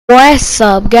What's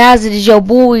up, guys? It is your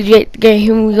boy.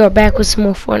 We are back with some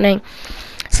more Fortnite.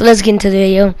 So let's get into the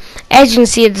video. As you can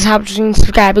see at the top of the screen,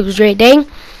 subscribe. It was a great day.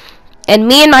 And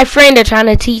me and my friend are trying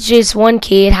to teach this one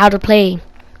kid how to play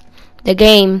the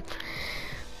game.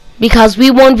 Because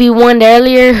we 1v1'd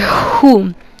earlier.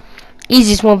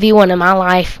 Easiest 1v1 in my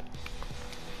life.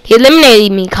 He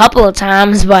eliminated me a couple of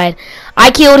times, but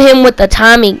I killed him with the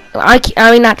Tommy. I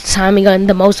mean, not the Tommy gun,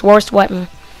 the most worst weapon.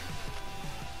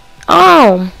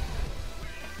 Oh.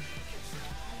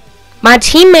 My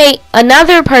teammate,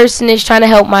 another person is trying to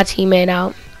help my teammate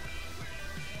out.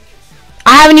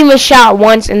 I haven't even shot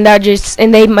once, and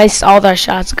they missed all their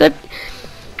shots. Good.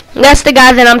 That's the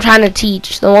guy that I'm trying to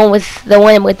teach. The one with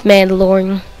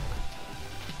Mandalorian.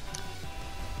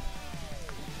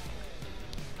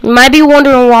 You might be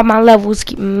wondering why my levels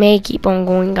may keep on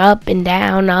going up and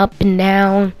down,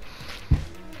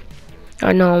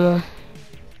 or normal.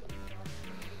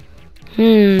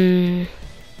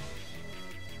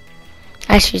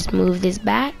 I should just move this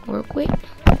back real quick.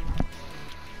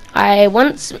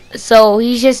 So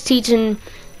he's just teaching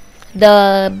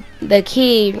the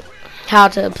kid how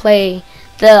to play.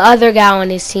 The other guy on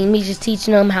his team, he's just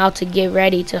teaching him how to get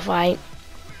ready to fight.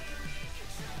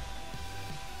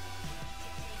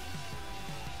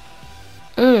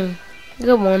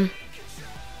 Good one.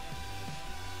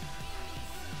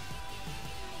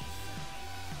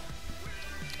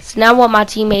 So now what my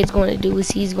teammate's going to do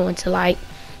is he's going to like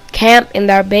camp in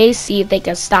their base, see if they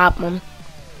can stop them,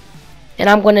 and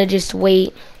I'm gonna just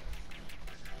wait.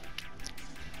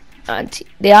 The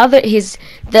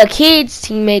kid's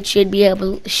teammate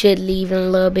should leave in a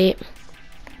little bit.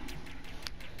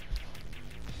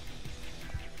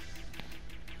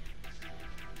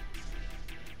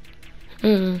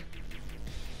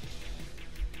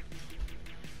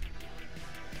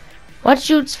 What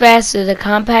shoots faster, the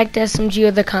compact SMG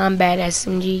or the combat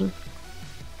SMG?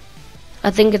 I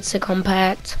think it's a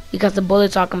compact because the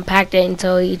bullets are compacted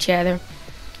into each other.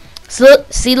 So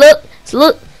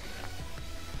look.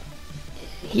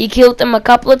 He killed them a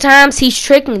couple of times. He's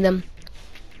tricking them.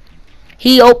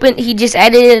 He just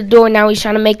edited the door. Now he's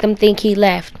trying to make them think he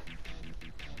left.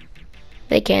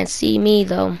 They can't see me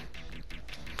though,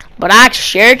 but I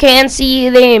sure can see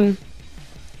them.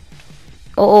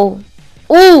 Oh,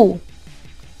 well,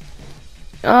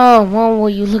 will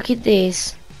you look at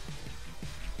this?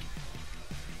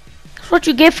 What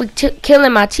you get for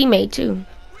killing my teammate too.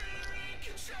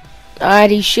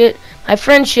 Alright, my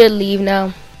friend should leave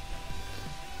now.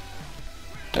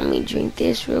 Let me drink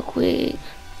this real quick.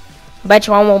 Bet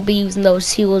you I won't be using those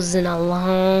heals in a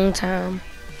long time.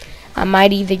 I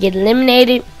might either get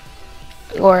eliminated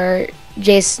or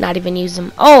just not even use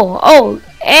them. Oh,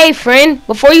 hey friend,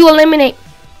 before you eliminate,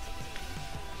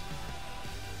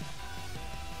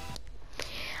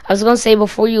 I was gonna say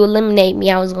before you eliminate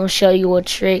me, I was gonna show you a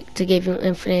trick to give you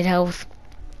infinite health.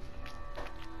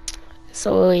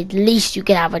 So at least you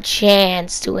can have a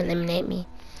chance to eliminate me.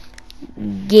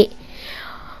 Get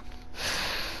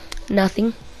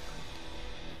nothing.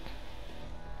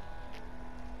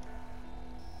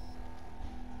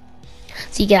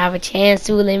 So you can have a chance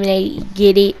to eliminate.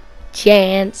 Get it?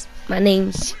 Chance. My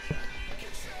name's...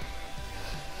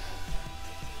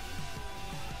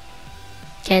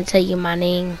 Can't tell you my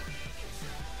name,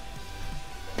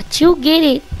 but you get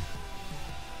it.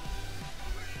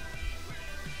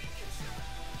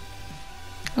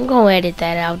 I'm gonna edit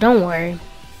that out, don't worry.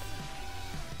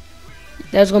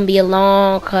 There's gonna be a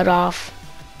long cutoff.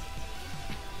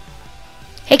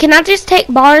 Hey, can I just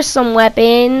borrow some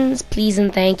weapons, please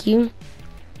and thank you?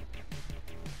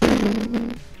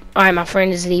 Alright, my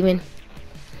friend is leaving.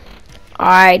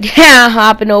 Alright,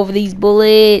 hopping over these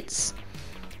bullets.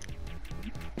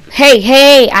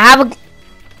 Hey, I have a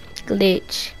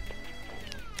glitch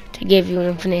to give you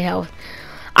infinite health.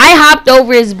 I hopped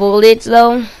over his bullets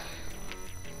though.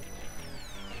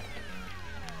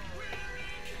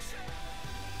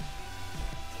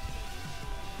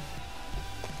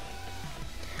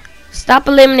 Stop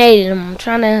eliminating him. I'm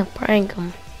trying to prank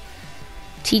him.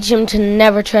 Teach him to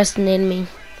never trust an enemy.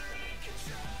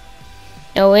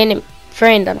 No enemy.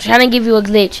 Friend, I'm trying to give you a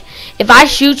glitch. If I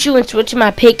shoot you and switch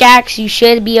my pickaxe, you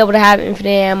should be able to have infinite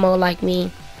ammo like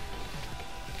me.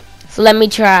 So let me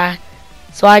try.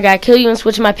 So I gotta kill you and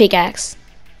switch my pickaxe.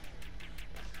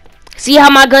 See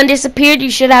how my gun disappeared? You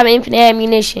should have infinite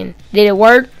ammunition. Did it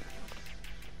work?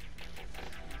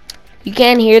 You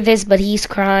can't hear this, but he's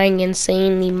crying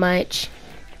insanely much.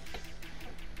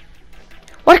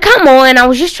 What? Come on, I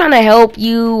was just trying to help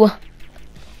you.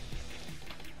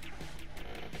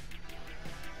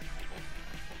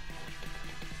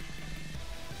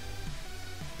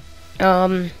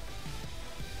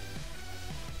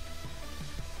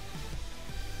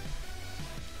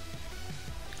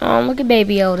 Oh, look at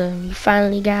Baby Yoda. You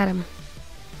finally got him.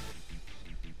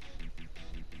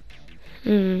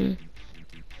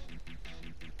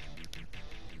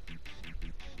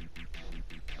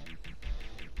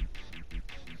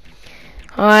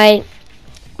 Alright.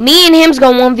 Me and him's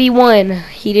gonna 1v1.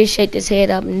 He just shake his head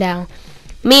up and down.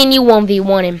 Me and you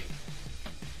 1v1 him.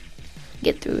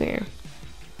 Get through here.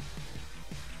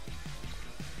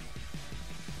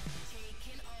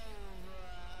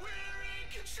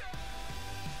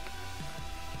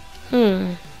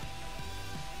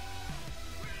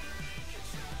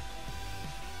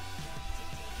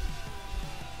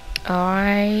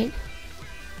 Alright.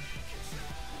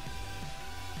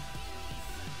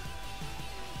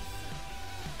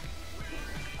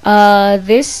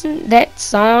 That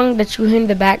song that you hear in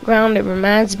the background, it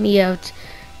reminds me of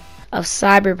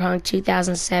Cyberpunk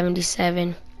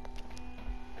 2077.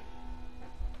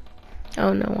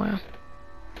 Oh no, wow.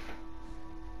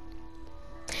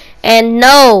 And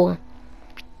no,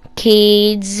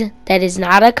 kids, that is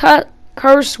not a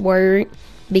curse word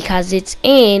because it's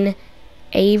in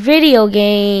a video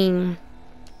game.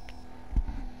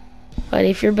 But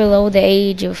if you're below the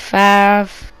age of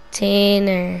 5, 10,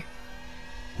 or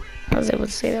I was able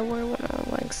to say that word when I was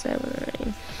like 7 or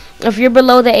 8. If you're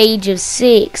below the age of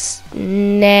 6,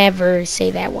 never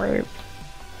say that word.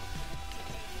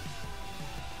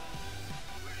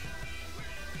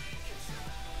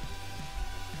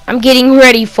 I'm getting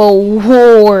ready for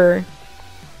war.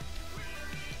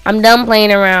 I'm done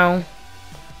playing around.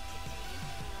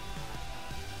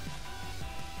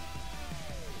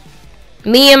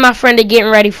 Me and my friend are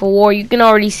getting ready for war. You can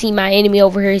already see my enemy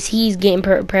over here as he's getting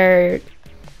prepared.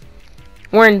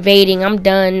 We're invading. I'm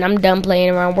done playing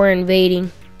around. We're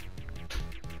invading.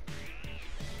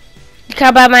 Look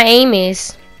how bad my aim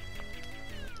is.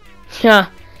 Huh.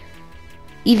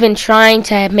 Even trying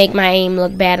to make my aim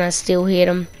look bad, I still hit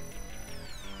him.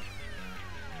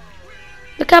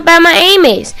 Look how bad my aim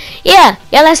is. Yeah,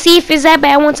 let's see if it's that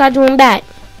bad once I join back.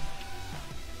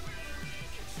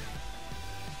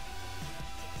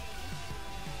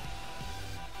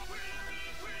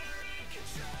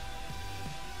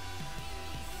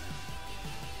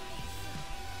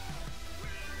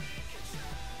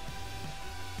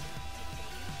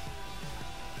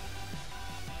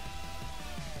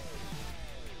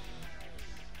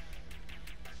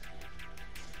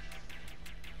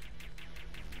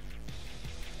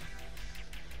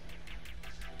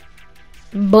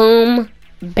 Boom,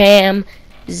 bam,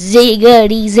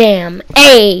 ziggity zam.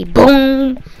 Hey,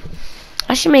 boom.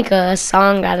 I should make a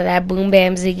song out of that. Boom,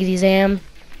 bam, ziggity zam.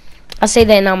 I say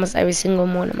that in almost every single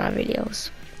one of my videos.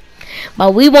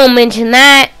 But we won't mention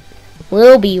that.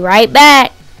 We'll be right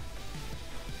back.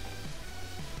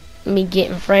 Let me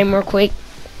get in frame real quick.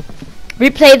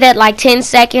 Replay that like 10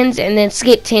 seconds and then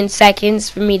skip 10 seconds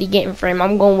for me to get in frame.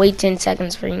 I'm going to wait 10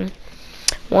 seconds for you.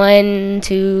 1,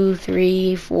 2,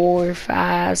 3, 4,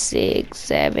 5, 6,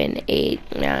 7,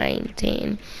 8, 9,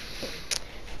 10.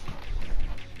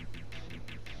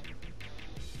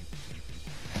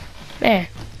 There.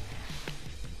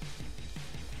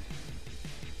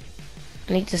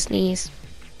 I need to sneeze.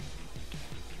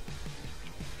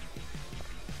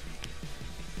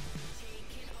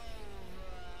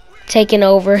 Taking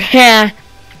over.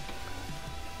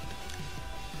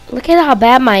 Look at how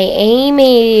bad my aim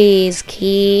is,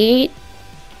 kid.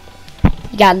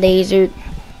 You got lasered.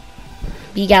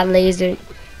 You got lasered.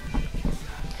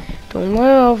 Don't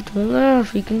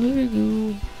laugh, we can hear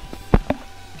you.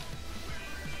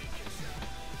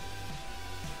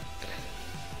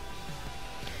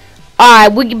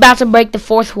 Alright, we're about to break the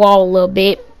fourth wall a little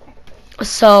bit.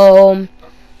 So,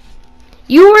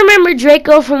 you remember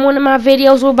Draco from one of my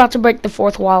videos? We're about to break the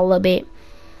fourth wall a little bit.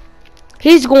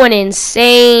 He's going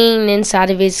insane inside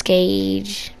of his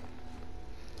cage.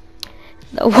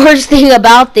 The worst thing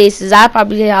about this is I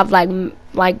probably have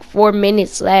like 4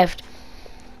 minutes left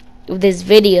of this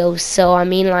video. So I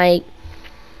mean, like,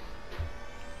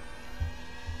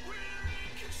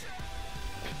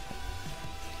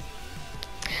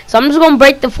 so I'm just gonna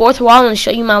break the fourth wall and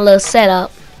show you my little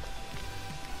setup.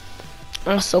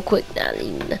 I'm so quick.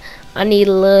 I need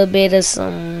a little bit of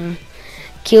some.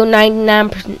 Kill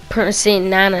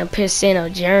 99%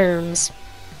 of germs.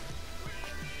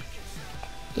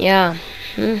 Yeah.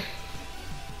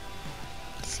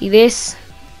 See this?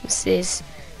 This is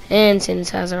hand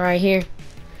sanitizer right here.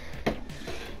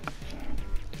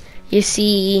 You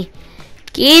see,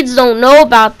 kids don't know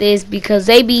about this because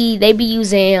they be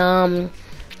using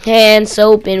hand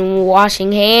soap and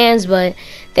washing hands, but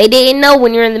they didn't know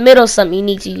when you're in the middle of something you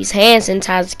need to use hand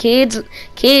sanitizer.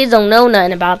 Kids don't know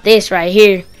nothing about this right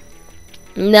here.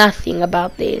 Nothing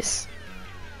about this.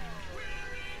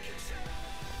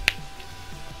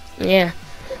 Yeah.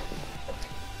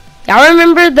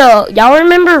 Y'all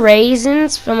remember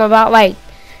Raisins from about like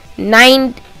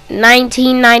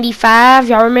 1995?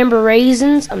 Y'all remember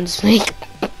Raisins? I'm just playing.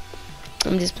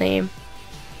 I'm just playing.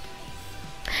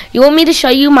 You want me to show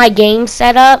you my game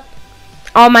setup?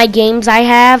 All my games I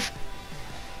have?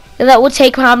 That would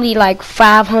take probably like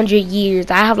 500 years.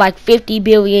 I have like 50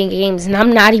 billion games, and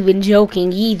I'm not even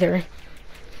joking either.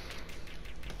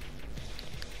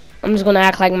 I'm just gonna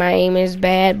act like my aim is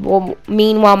bad. Well,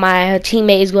 meanwhile, my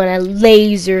teammate is gonna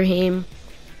laser him.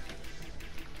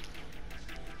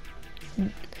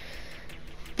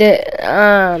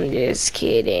 I'm just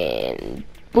kidding.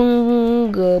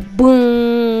 Boonga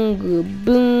boonga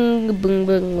boonga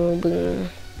boonga boonga boonga.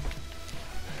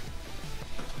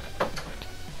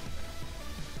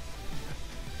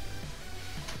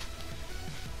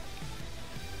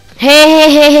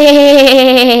 Hey!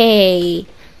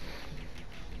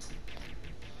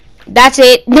 That's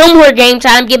it. No more game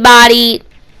time. Get bodied.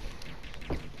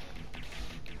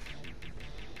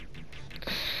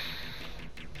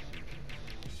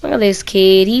 Look at this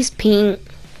kid. He's pink.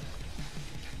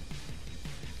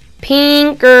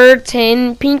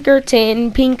 Pinkerton,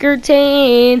 Pinkerton,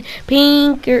 Pinkerton,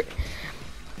 Pinker.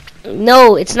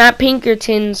 No, it's not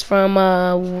Pinkertons from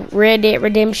Red Dead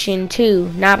Redemption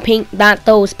 2. Not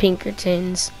those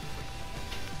Pinkertons.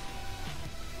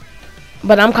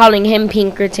 But I'm calling him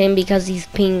Pinkerton because he's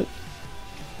pink.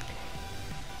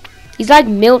 He's like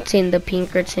Milton the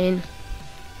Pinkerton.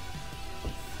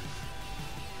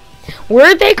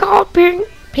 Were they called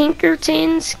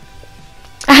Pinkertons?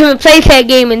 I haven't played that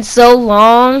game in so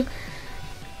long.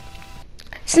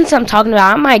 Since I'm talking about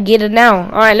it, I might get it now.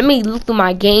 Alright, let me look through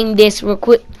my game disc real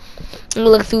quick. Let me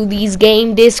look through these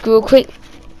game discs real quick.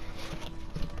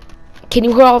 Can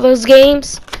you hear all those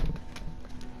games?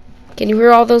 Can you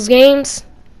hear all those games?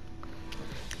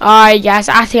 Alright guys,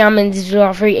 I think I'm in this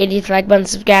video for you. Hit the like button,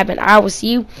 subscribe, and I will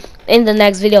see you in the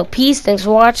next video. Peace, thanks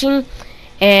for watching,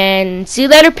 and see you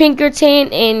later,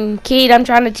 Pinkerton and kid I'm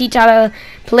trying to teach how to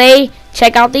play.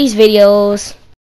 Check out these videos.